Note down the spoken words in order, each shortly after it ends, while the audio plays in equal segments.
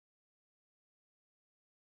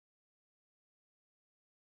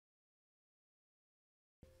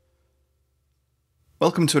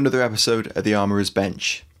Welcome to another episode of The Armourer's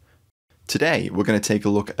Bench. Today we're going to take a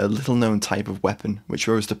look at a little known type of weapon which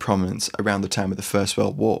rose to prominence around the time of the First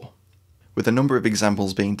World War, with a number of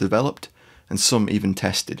examples being developed and some even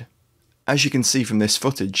tested. As you can see from this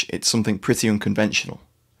footage, it's something pretty unconventional.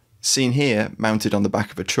 Seen here, mounted on the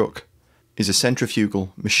back of a truck, is a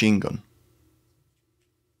centrifugal machine gun.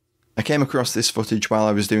 I came across this footage while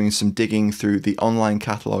I was doing some digging through the online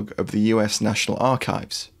catalogue of the US National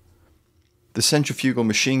Archives. The centrifugal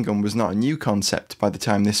machine gun was not a new concept by the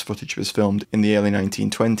time this footage was filmed in the early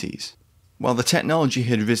 1920s. While the technology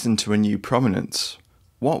had risen to a new prominence,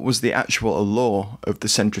 what was the actual allure of the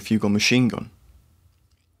centrifugal machine gun?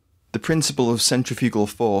 The principle of centrifugal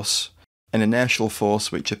force, an inertial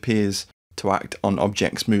force which appears to act on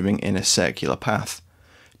objects moving in a circular path,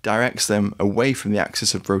 directs them away from the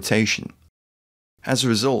axis of rotation. As a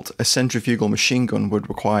result, a centrifugal machine gun would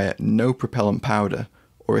require no propellant powder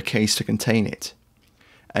or a case to contain it,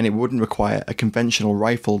 and it wouldn't require a conventional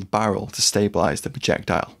rifled barrel to stabilise the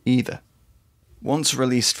projectile either. Once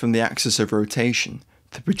released from the axis of rotation,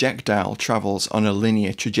 the projectile travels on a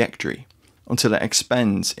linear trajectory until it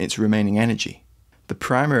expends its remaining energy. The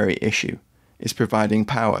primary issue is providing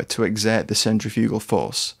power to exert the centrifugal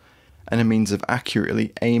force and a means of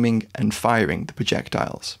accurately aiming and firing the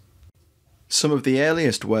projectiles. Some of the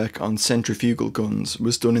earliest work on centrifugal guns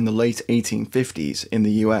was done in the late 1850s in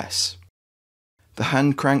the US. The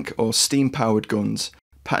hand crank or steam-powered guns,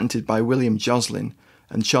 patented by William Joslin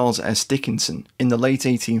and Charles S. Dickinson in the late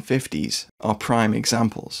 1850s, are prime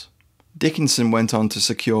examples. Dickinson went on to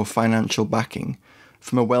secure financial backing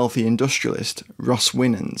from a wealthy industrialist, Ross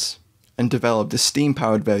Winans, and developed a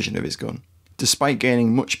steam-powered version of his gun. Despite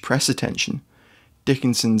gaining much press attention,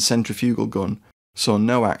 Dickinson's centrifugal gun saw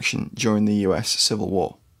no action during the US Civil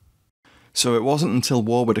War. So it wasn't until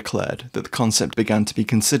war were declared that the concept began to be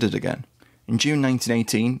considered again. In June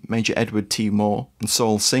 1918, Major Edward T. Moore and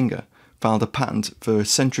Saul Singer filed a patent for a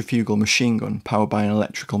centrifugal machine gun powered by an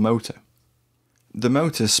electrical motor. The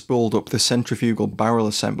motor spooled up the centrifugal barrel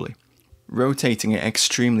assembly, rotating it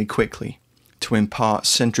extremely quickly to impart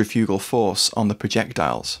centrifugal force on the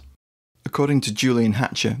projectiles. According to Julian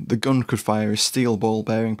Hatcher, the gun could fire a steel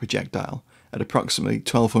ball-bearing projectile at approximately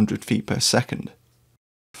 1200 feet per second.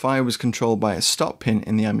 Fire was controlled by a stop pin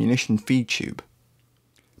in the ammunition feed tube.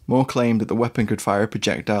 Moore claimed that the weapon could fire a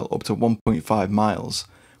projectile up to 1.5 miles,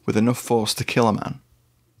 with enough force to kill a man.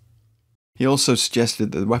 He also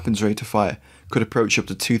suggested that the weapon's rate of fire could approach up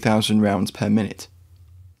to 2,000 rounds per minute.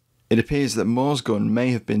 It appears that Moore's gun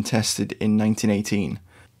may have been tested in 1918,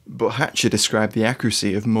 but Hatcher described the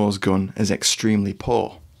accuracy of Moore's gun as extremely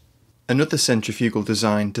poor. Another centrifugal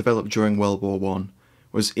design developed during World War I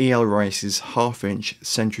was E.L. Rice's half-inch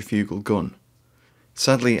centrifugal gun.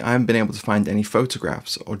 Sadly, I haven't been able to find any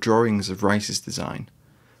photographs or drawings of Rice's design,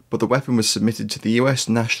 but the weapon was submitted to the US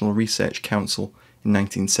National Research Council in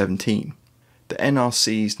 1917. The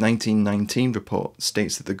NRC's 1919 report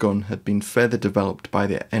states that the gun had been further developed by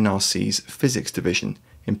the NRC's Physics Division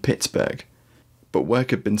in Pittsburgh, but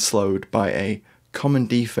work had been slowed by a common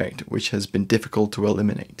defect which has been difficult to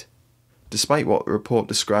eliminate. Despite what the report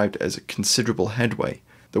described as a considerable headway,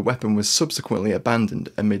 the weapon was subsequently abandoned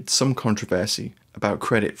amid some controversy about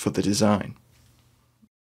credit for the design.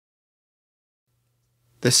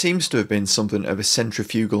 There seems to have been something of a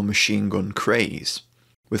centrifugal machine gun craze,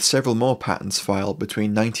 with several more patents filed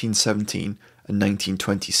between 1917 and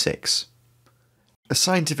 1926. A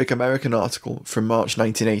Scientific American article from March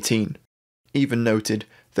 1918 even noted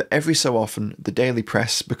that every so often the daily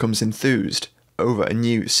press becomes enthused over a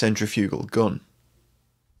new centrifugal gun.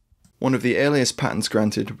 One of the earliest patents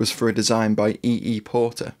granted was for a design by E.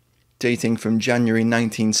 Porter, dating from January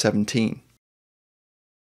 1917.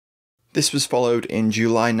 This was followed in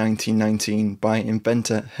July 1919 by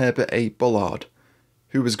inventor Herbert A. Bullard,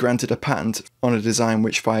 who was granted a patent on a design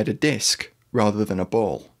which fired a disc rather than a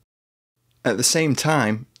ball. At the same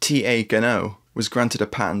time, T. A. Ganot was granted a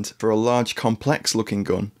patent for a large complex-looking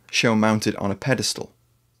gun shown mounted on a pedestal.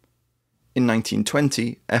 In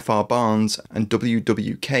 1920, F.R. Barnes and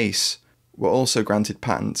W. Case were also granted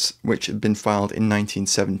patents which had been filed in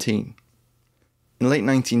 1917. In late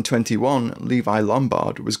 1921, Levi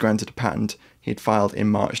Lombard was granted a patent he had filed in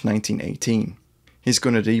March 1918. His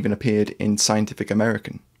gun had even appeared in Scientific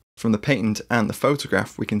American. From the patent and the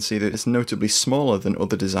photograph we can see that it's notably smaller than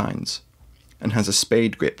other designs, and has a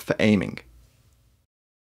spade grip for aiming.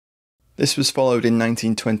 This was followed in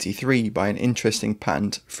 1923 by an interesting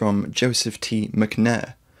patent from Joseph T.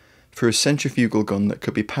 McNair for a centrifugal gun that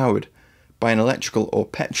could be powered by an electrical or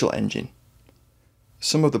petrol engine.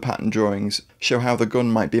 Some of the patent drawings show how the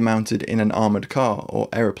gun might be mounted in an armoured car or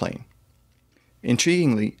aeroplane.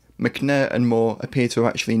 Intriguingly, McNair and Moore appear to have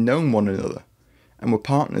actually known one another, and were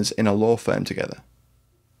partners in a law firm together.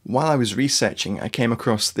 While I was researching, I came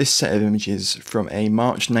across this set of images from a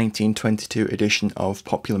March 1922 edition of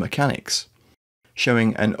Popular Mechanics,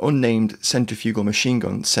 showing an unnamed centrifugal machine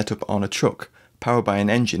gun set up on a truck, powered by an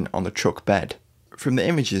engine on the truck bed. From the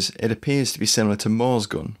images, it appears to be similar to Moore's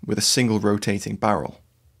gun, with a single rotating barrel.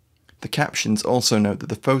 The captions also note that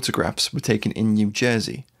the photographs were taken in New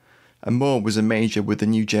Jersey, and Moore was a major with the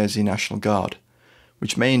New Jersey National Guard,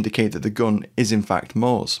 which may indicate that the gun is in fact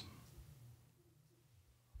Moore's.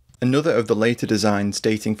 Another of the later designs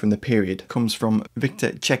dating from the period comes from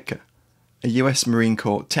Victor Cheka, a US Marine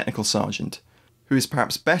Corps technical sergeant, who is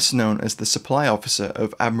perhaps best known as the supply officer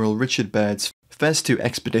of Admiral Richard Byrd's first two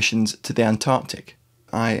expeditions to the Antarctic.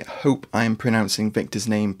 I hope I am pronouncing Victor's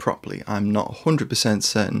name properly. I'm not 100%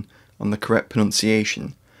 certain on the correct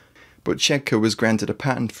pronunciation, but Cheka was granted a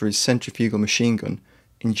patent for his centrifugal machine gun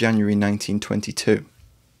in January 1922.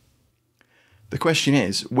 The question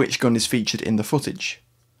is, which gun is featured in the footage?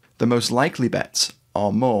 The most likely bets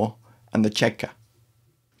are Moore and the Cheka.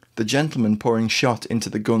 The gentleman pouring shot into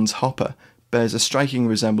the gun's hopper bears a striking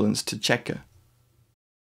resemblance to Cheka.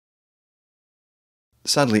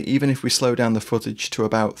 Sadly, even if we slow down the footage to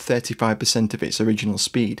about 35% of its original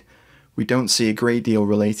speed, we don't see a great deal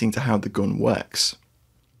relating to how the gun works.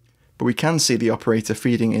 But we can see the operator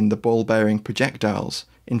feeding in the ball-bearing projectiles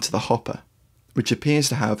into the hopper, which appears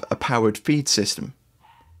to have a powered feed system.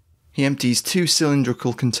 He empties two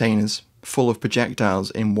cylindrical containers full of projectiles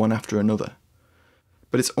in one after another,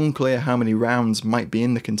 but it's unclear how many rounds might be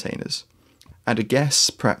in the containers. At a guess,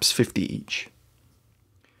 perhaps 50 each.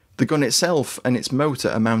 The gun itself and its motor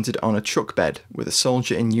are mounted on a truck bed with a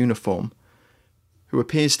soldier in uniform, who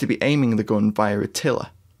appears to be aiming the gun via a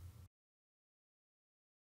tiller.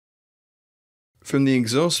 From the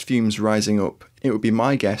exhaust fumes rising up, it would be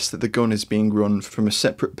my guess that the gun is being run from a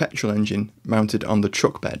separate petrol engine mounted on the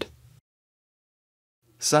truck bed.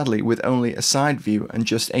 Sadly, with only a side view and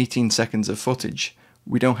just 18 seconds of footage,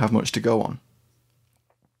 we don't have much to go on.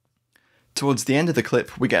 Towards the end of the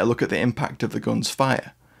clip, we get a look at the impact of the gun's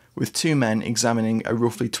fire, with two men examining a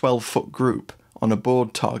roughly 12-foot group on a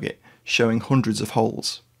board target showing hundreds of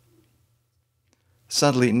holes.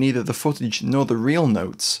 Sadly, neither the footage nor the real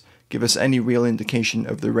notes give us any real indication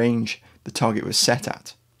of the range the target was set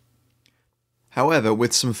at. However,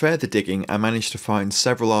 with some further digging, I managed to find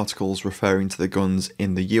several articles referring to the guns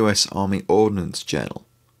in the US Army Ordnance Journal.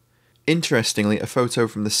 Interestingly, a photo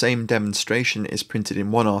from the same demonstration is printed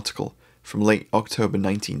in one article from late October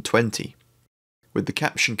 1920, with the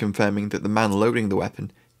caption confirming that the man loading the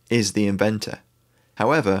weapon is the inventor.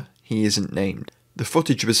 However, he isn't named. The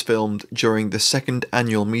footage was filmed during the second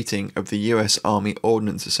annual meeting of the US Army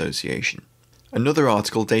Ordnance Association. Another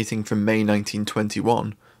article dating from May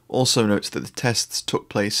 1921 also notes that the tests took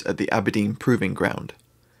place at the Aberdeen Proving Ground,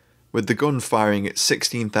 with the gun firing at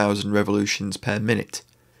 16,000 revolutions per minute,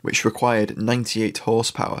 which required 98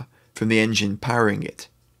 horsepower from the engine powering it.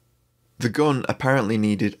 The gun apparently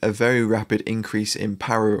needed a very rapid increase in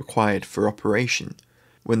power required for operation,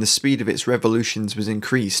 when the speed of its revolutions was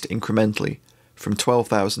increased incrementally from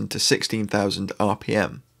 12,000 to 16,000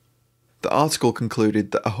 RPM. The article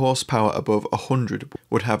concluded that a horsepower above 100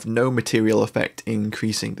 would have no material effect in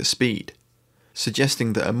increasing the speed,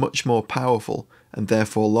 suggesting that a much more powerful and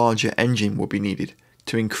therefore larger engine would be needed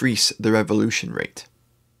to increase the revolution rate.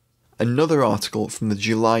 Another article from the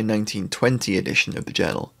July 1920 edition of the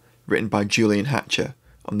journal, written by Julian Hatcher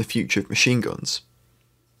on the future of machine guns,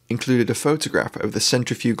 included a photograph of the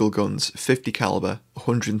centrifugal gun's 50 caliber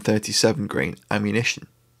 137 grain ammunition.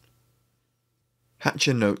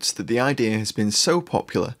 Hatcher notes that the idea has been so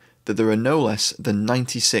popular that there are no less than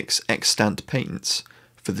 96 extant patents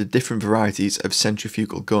for the different varieties of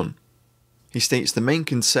centrifugal gun. He states the main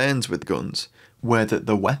concerns with guns were that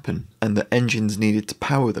the weapon and the engines needed to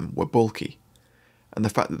power them were bulky, and the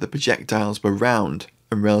fact that the projectiles were round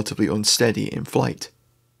and relatively unsteady in flight.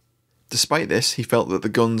 Despite this, he felt that the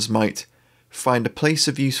guns might find a place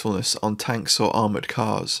of usefulness on tanks or armoured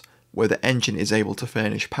cars, where the engine is able to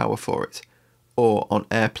furnish power for it, or on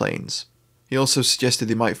airplanes. He also suggested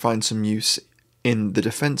they might find some use in the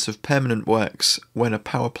defence of permanent works when a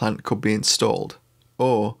power plant could be installed,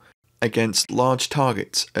 or against large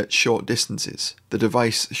targets at short distances. The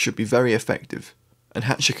device should be very effective, and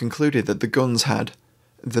Hatcher concluded that the guns had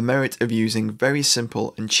the merit of using very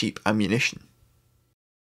simple and cheap ammunition.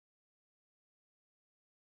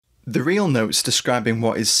 The real notes describing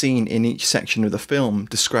what is seen in each section of the film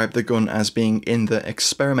describe the gun as being in the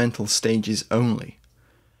experimental stages only,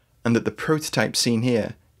 and that the prototype seen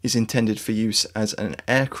here is intended for use as an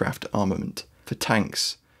aircraft armament for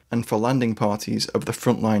tanks, and for landing parties of the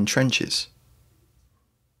frontline trenches.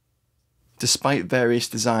 Despite various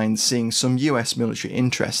designs seeing some US military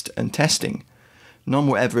interest and testing, none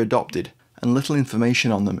were ever adopted and little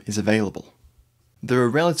information on them is available. There are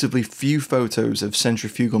relatively few photos of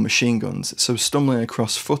centrifugal machine guns, so stumbling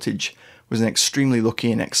across footage was an extremely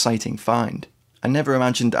lucky and exciting find. I never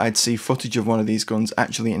imagined I'd see footage of one of these guns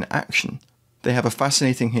actually in action. They have a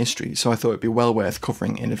fascinating history, so I thought it'd be well worth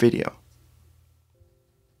covering in a video.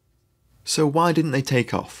 So why didn't they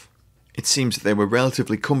take off? It seems that they were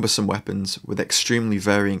relatively cumbersome weapons with extremely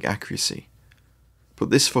varying accuracy. But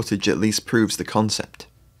this footage at least proves the concept.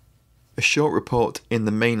 A short report in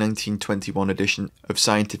the May 1921 edition of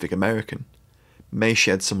Scientific American may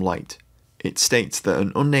shed some light. It states that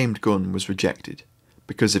an unnamed gun was rejected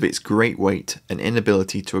because of its great weight and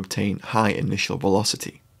inability to obtain high initial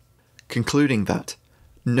velocity, concluding that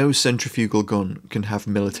no centrifugal gun can have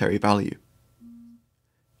military value.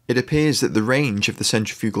 It appears that the range of the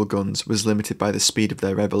centrifugal guns was limited by the speed of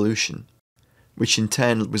their revolution, which in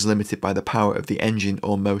turn was limited by the power of the engine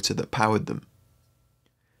or motor that powered them.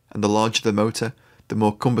 And the larger the motor, the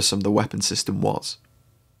more cumbersome the weapon system was.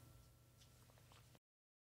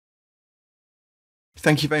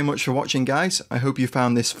 Thank you very much for watching, guys. I hope you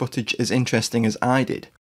found this footage as interesting as I did.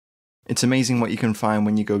 It's amazing what you can find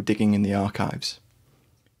when you go digging in the archives.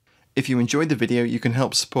 If you enjoyed the video, you can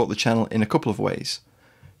help support the channel in a couple of ways.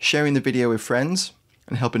 Sharing the video with friends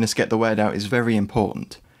and helping us get the word out is very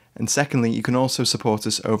important. And secondly, you can also support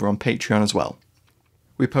us over on Patreon as well.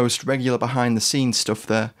 We post regular behind the scenes stuff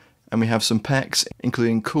there, and we have some perks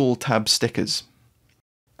including cool tab stickers.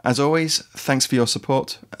 As always, thanks for your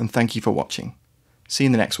support and thank you for watching. See you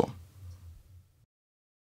in the next one.